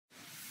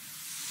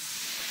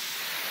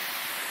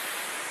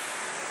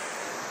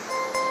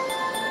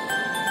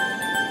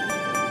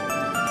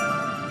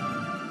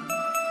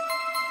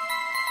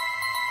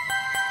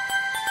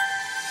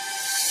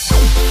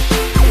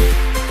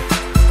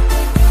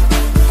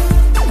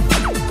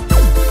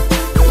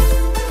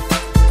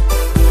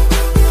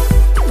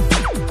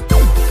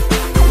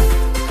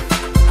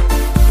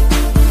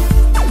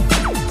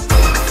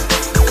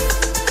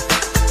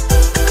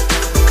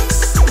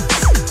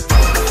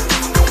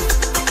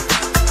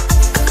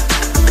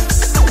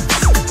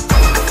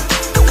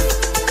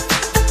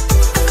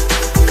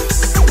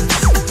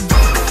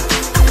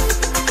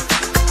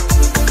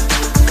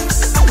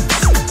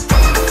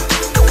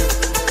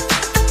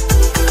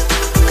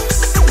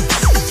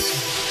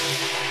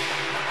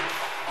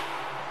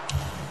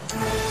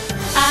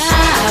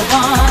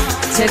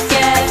to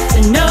get to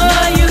know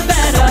you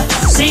better.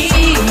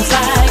 Seems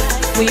like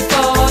we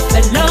both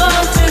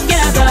belong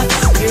together.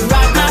 You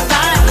rock my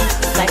body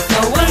like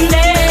no one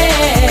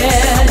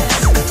else.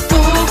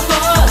 Full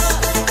force,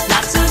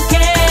 lots of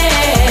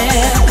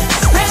care.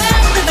 Press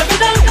to the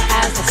rhythm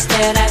as I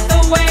stare at the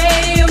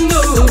way you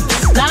move.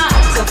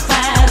 Lots of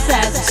class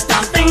as a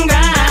stomping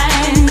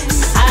grind.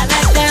 I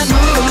like that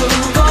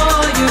move,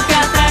 oh, you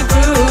got that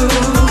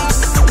groove.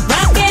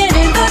 Rocking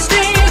in the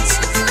streets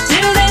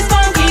till this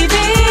funky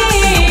beat.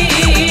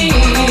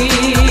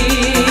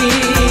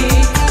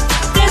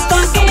 This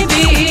funky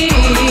beat.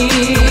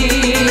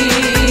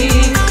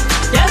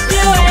 Just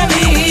you and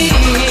me.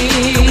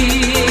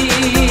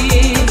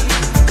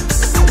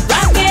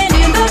 Rocking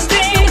in the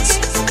streets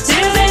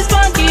till this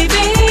funky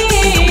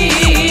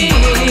beat.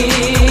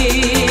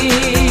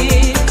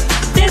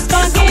 This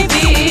funky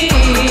beat.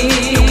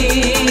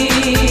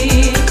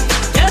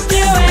 Just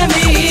you and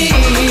me.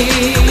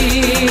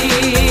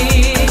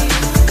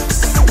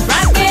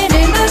 Rocking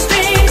in the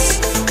streets.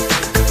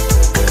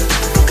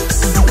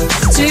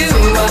 2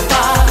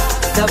 o'clock,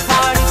 the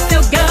party's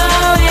still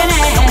going,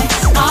 and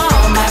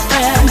all my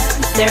friends,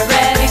 they're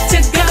ready to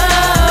go.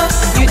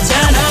 You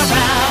turn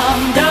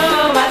around,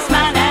 oh, I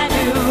smile at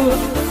you.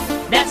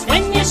 That's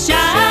when you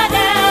shine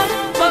down.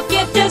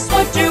 Forget just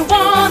what you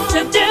want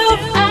to do.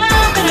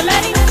 I'm gonna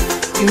let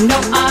you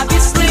know,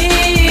 obviously,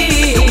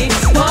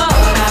 what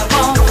I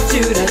want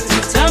you to do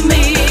to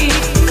me.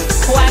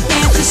 Why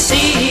can't you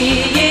see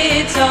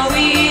it's so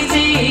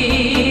easy?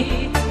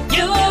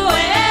 You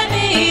and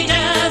me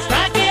just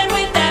rocking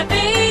with that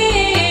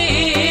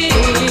beat.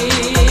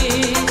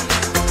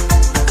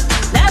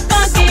 That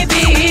funky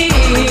beat.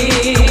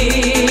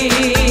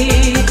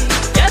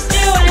 Just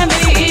you and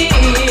me.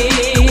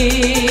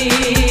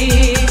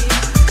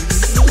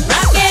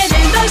 Rocking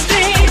in the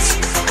streets.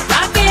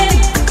 Rocking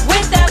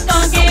with that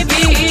funky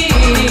beat.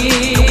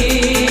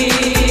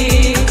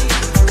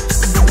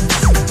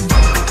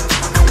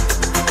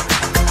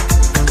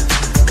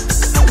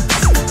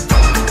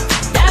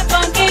 That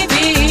funky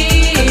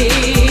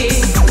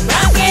beat.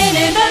 Rocking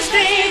in the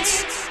streets.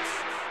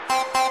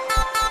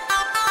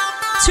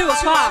 2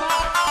 o'clock.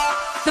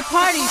 The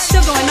party's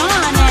still going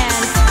on,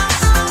 and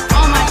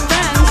all my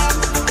friends,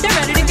 they're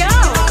ready to go.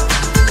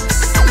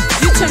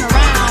 You turn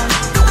around,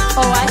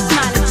 oh, I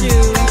smile at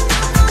you.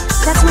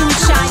 That's when you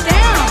shine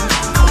down.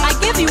 I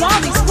give you all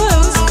these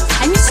clues,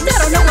 and you still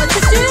don't know what to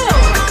do.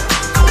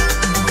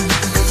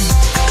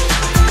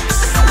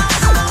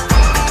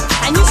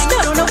 And you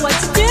still don't know what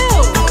to do.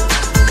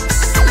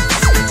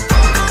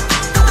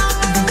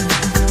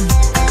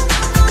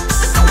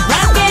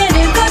 Rocking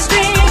in the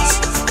streets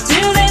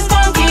till this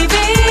funky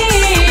beat.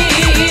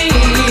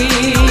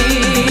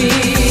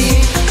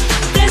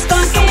 This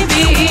funky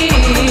beat.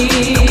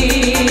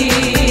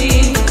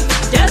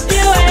 Just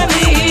you and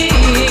me.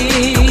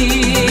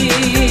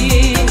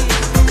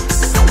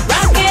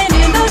 Rocking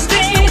in the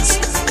streets.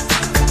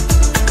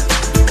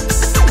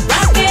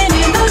 Rocking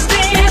in the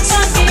streets.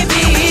 Funky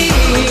beat.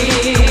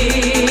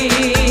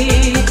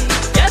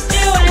 Just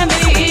you and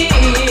me.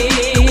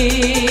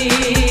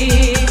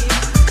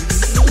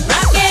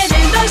 Rocking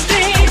in the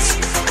streets.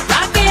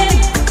 Rocking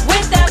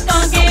with that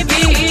funky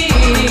beat.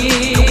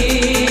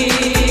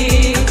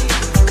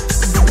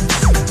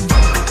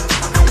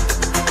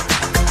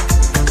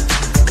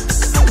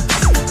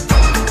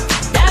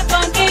 That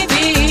funky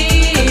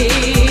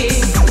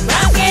beat.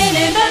 Rocking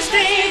in the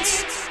streets.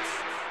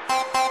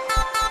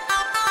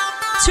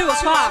 2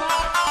 o'clock.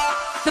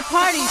 The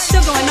party's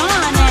still going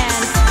on,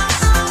 and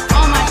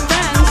all my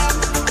friends,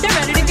 they're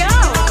ready to go.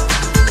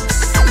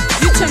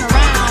 You turn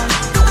around,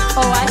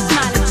 oh, I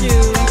smile at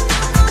you.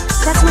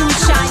 That's when you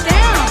shine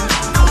down.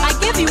 I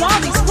give you all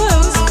these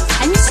clues,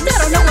 and you still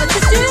don't know what to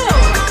do.